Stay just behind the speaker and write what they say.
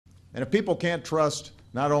And if people can't trust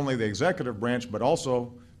not only the executive branch, but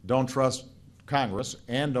also don't trust Congress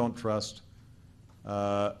and don't trust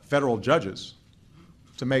federal judges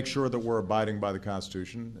to make sure that we're abiding by the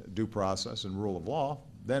Constitution, due process, and rule of law,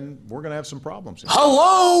 then we're going to have some problems here.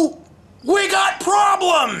 Hello? We got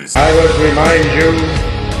problems! I would remind you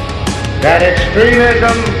that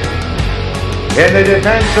extremism in the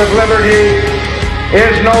defense of liberty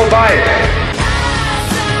is no vice.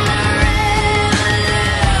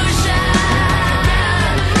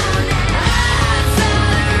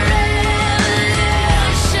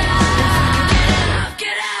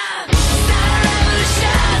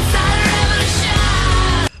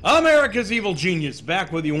 America's Evil Genius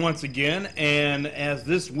back with you once again, and as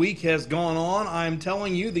this week has gone on, I'm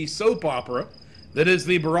telling you the soap opera that is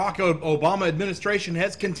the Barack Obama administration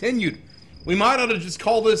has continued. We might ought to just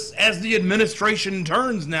call this as the administration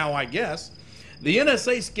turns now, I guess. The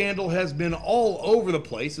NSA scandal has been all over the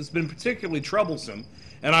place. It's been particularly troublesome,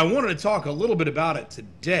 and I wanted to talk a little bit about it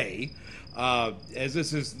today, as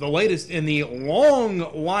this is the latest in the long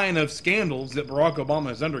line of scandals that Barack Obama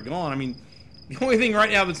has undergone. I mean, the only thing right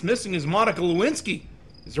now that's missing is Monica Lewinsky.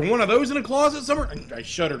 Is there one of those in a closet somewhere? I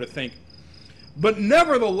shudder to think. But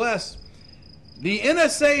nevertheless, the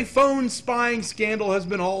NSA phone spying scandal has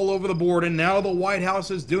been all over the board, and now the White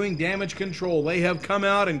House is doing damage control. They have come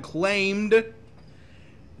out and claimed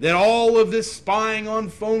that all of this spying on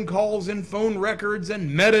phone calls and phone records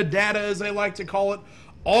and metadata, as they like to call it,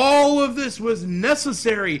 all of this was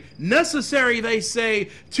necessary. Necessary, they say,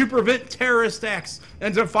 to prevent terrorist acts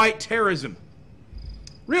and to fight terrorism.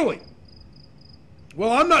 Really?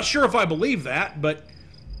 Well, I'm not sure if I believe that, but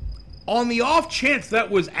on the off chance that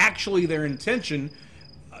was actually their intention,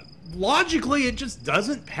 logically it just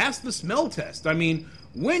doesn't pass the smell test. I mean,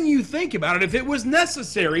 when you think about it, if it was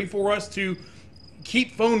necessary for us to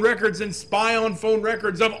keep phone records and spy on phone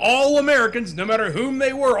records of all Americans, no matter whom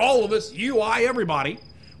they were, all of us, you, I, everybody,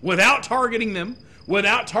 without targeting them,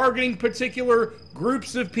 without targeting particular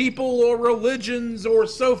groups of people or religions or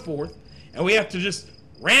so forth, and we have to just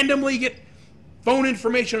randomly get phone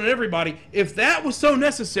information on everybody, if that was so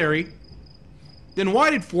necessary, then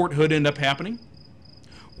why did Fort Hood end up happening?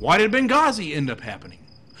 Why did Benghazi end up happening?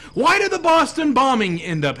 Why did the Boston bombing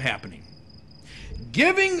end up happening?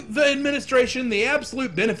 Giving the administration the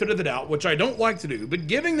absolute benefit of the doubt, which I don't like to do, but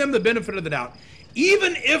giving them the benefit of the doubt,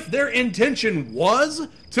 even if their intention was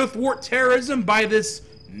to thwart terrorism by this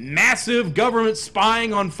massive government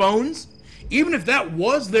spying on phones, even if that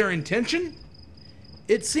was their intention,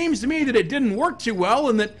 it seems to me that it didn't work too well,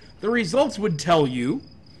 and that the results would tell you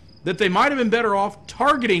that they might have been better off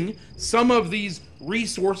targeting some of these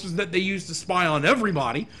resources that they use to spy on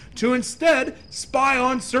everybody to instead spy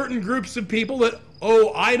on certain groups of people that,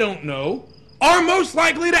 oh, I don't know, are most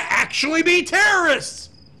likely to actually be terrorists.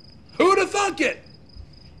 Who'd have thunk it?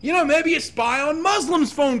 You know, maybe you spy on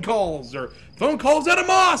Muslims' phone calls or phone calls out of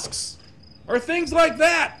mosques or things like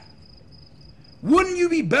that. Wouldn't you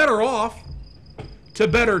be better off to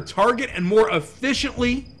better target and more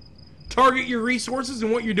efficiently target your resources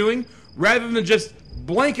and what you're doing, rather than just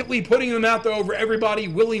blanketly putting them out there over everybody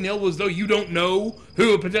willy-nilly as though you don't know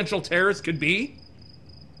who a potential terrorist could be?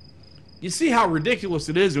 You see how ridiculous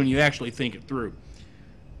it is when you actually think it through.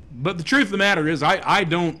 But the truth of the matter is, I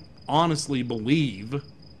don't honestly believe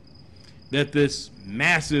that this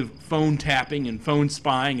massive phone tapping and phone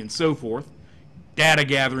spying and so forth, data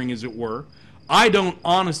gathering as it were, I don't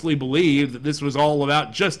honestly believe that this was all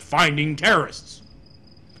about just finding terrorists.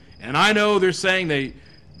 And I know they're saying that,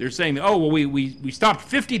 oh, well, we stopped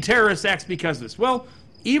 50 terrorist acts because of this. Well,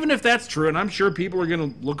 even if that's true, and I'm sure people are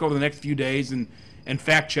going to look over the next few days and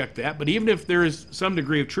fact check that, but even if there is some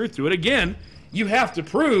degree of truth to it, again, you have to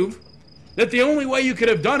prove that the only way you could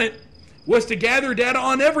have done it was to gather data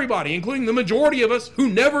on everybody, including the majority of us who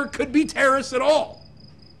never could be terrorists at all.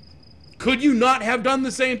 Could you not have done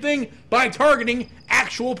the same thing by targeting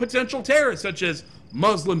actual potential terrorists, such as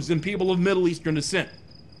Muslims and people of Middle Eastern descent?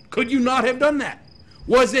 Could you not have done that?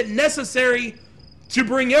 Was it necessary to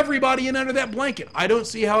bring everybody in under that blanket? I don't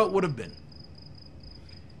see how it would have been.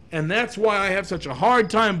 And that's why I have such a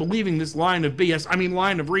hard time believing this line of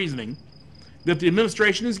reasoning that the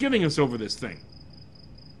administration is giving us over this thing.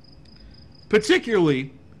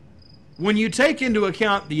 Particularly when you take into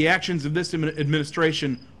account the actions of this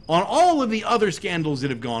administration on all of the other scandals that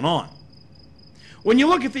have gone on. When you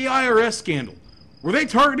look at the IRS scandal, were they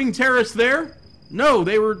targeting terrorists there? No,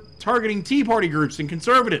 they were targeting Tea Party groups and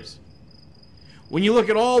conservatives. When you look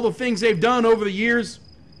at all the things they've done over the years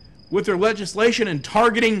with their legislation and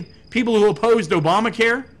targeting people who opposed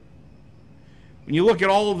Obamacare, when you look at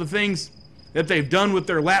all of the things that they've done with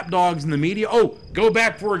their lapdogs in the media. Oh, go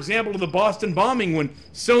back, for example, to the Boston bombing when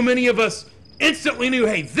so many of us instantly knew,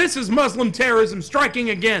 hey, this is Muslim terrorism striking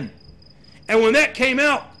again. And when that came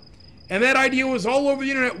out, and that idea was all over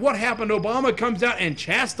the internet, what happened? Obama comes out and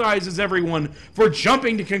chastises everyone for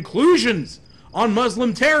jumping to conclusions on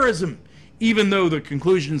Muslim terrorism, even though the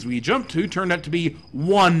conclusions we jumped to turned out to be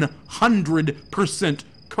 100%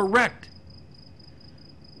 correct.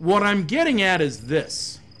 What I'm getting at is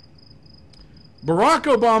this. Barack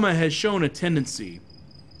Obama has shown a tendency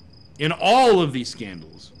in all of these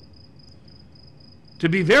scandals to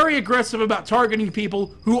be very aggressive about targeting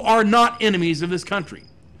people who are not enemies of this country,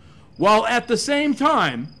 while at the same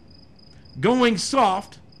time going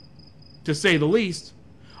soft, to say the least,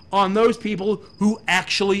 on those people who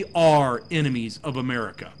actually are enemies of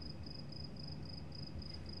America.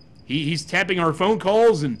 He's tapping our phone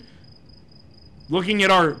calls and looking at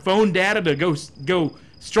our phone data to go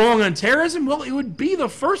strong on terrorism. Well, it would be the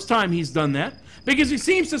first time he's done that, because he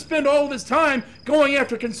seems to spend all of his time going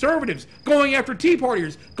after conservatives, going after Tea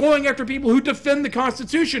Partiers, going after people who defend the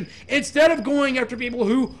Constitution, instead of going after people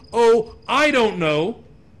who, oh, I don't know,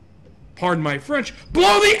 pardon my French,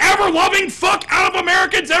 blow the ever-loving fuck out of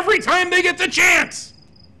Americans every time they get the chance.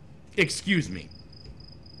 Excuse me.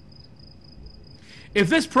 If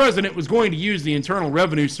this president was going to use the Internal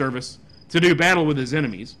Revenue Service to do battle with his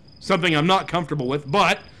enemies, something I'm not comfortable with,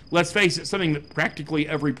 but let's face it, something that practically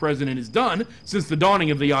every president has done since the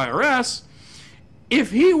dawning of the IRS,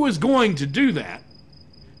 if he was going to do that,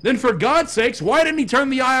 then for God's sakes, why didn't he turn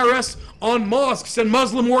the IRS on mosques and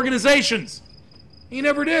Muslim organizations? He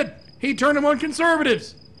never did. He turned them on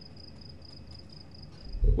conservatives.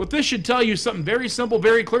 What this should tell you is something very simple,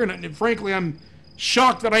 very clear, and frankly, I'm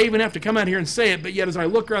shocked that I even have to come out here and say it, but yet as I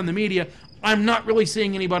look around the media, I'm not really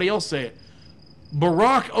seeing anybody else say it.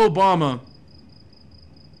 Barack Obama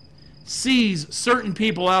sees certain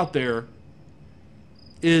people out there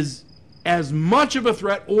is as much of a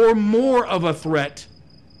threat or more of a threat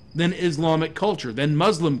than Islamic culture, than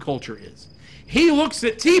Muslim culture is. He looks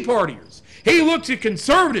at Tea Partiers. He looks at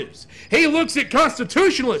conservatives. He looks at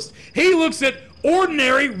constitutionalists. He looks at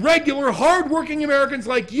ordinary, regular, hardworking Americans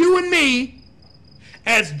like you and me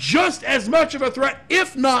as just as much of a threat,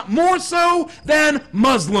 if not more so, than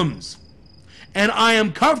Muslims. And I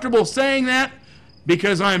am comfortable saying that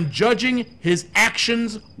because I am judging his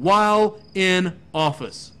actions while in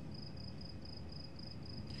office.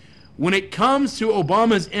 When it comes to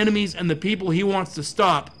Obama's enemies and the people he wants to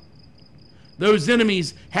stop, those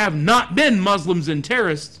enemies have not been Muslims and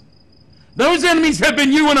terrorists. Those enemies have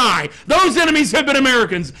been you and I. Those enemies have been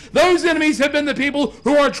Americans. Those enemies have been the people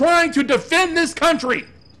who are trying to defend this country.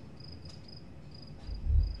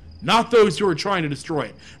 Not those who are trying to destroy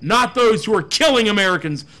it. Not those who are killing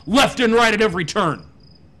Americans left and right at every turn.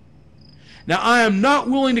 Now, I am not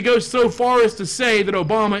willing to go so far as to say that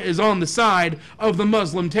Obama is on the side of the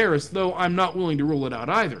Muslim terrorists, though I'm not willing to rule it out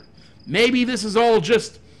either. Maybe this is all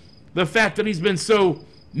just the fact that he's been so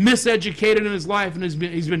miseducated in his life and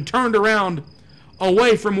he's been turned around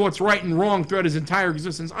away from what's right and wrong throughout his entire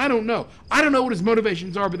existence. I don't know. I don't know what his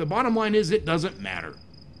motivations are, but the bottom line is it doesn't matter.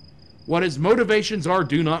 What his motivations are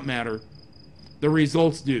do not matter. The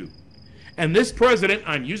results do. And this president,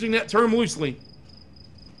 I'm using that term loosely,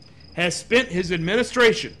 has spent his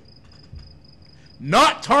administration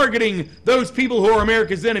not targeting those people who are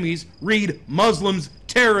America's enemies, read Muslims,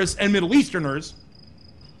 terrorists, and Middle Easterners.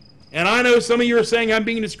 And I know some of you are saying I'm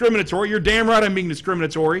being discriminatory. You're damn right I'm being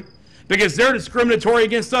discriminatory, because they're discriminatory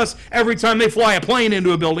against us every time they fly a plane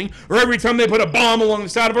into a building or every time they put a bomb along the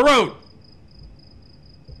side of a road.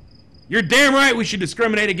 You're damn right we should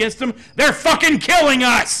discriminate against them. They're fucking killing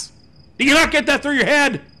us. Do you not get that through your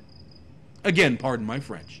head? Again, pardon my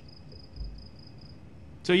French.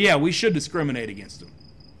 So yeah, we should discriminate against them.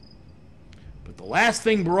 But the last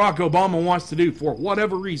thing Barack Obama wants to do, for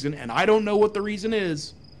whatever reason, and I don't know what the reason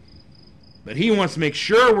is, but he wants to make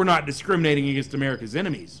sure we're not discriminating against America's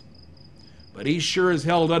enemies. But he sure as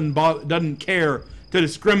hell doesn't care to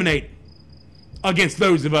discriminate against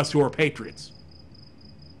those of us who are patriots.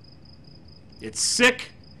 It's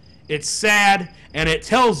sick, it's sad, and it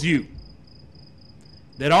tells you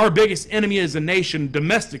that our biggest enemy as a nation,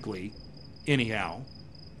 domestically, anyhow,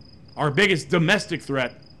 our biggest domestic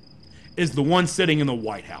threat is the one sitting in the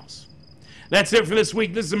White House. That's it for this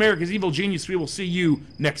week. This is America's Evil Genius. We will see you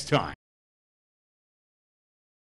next time.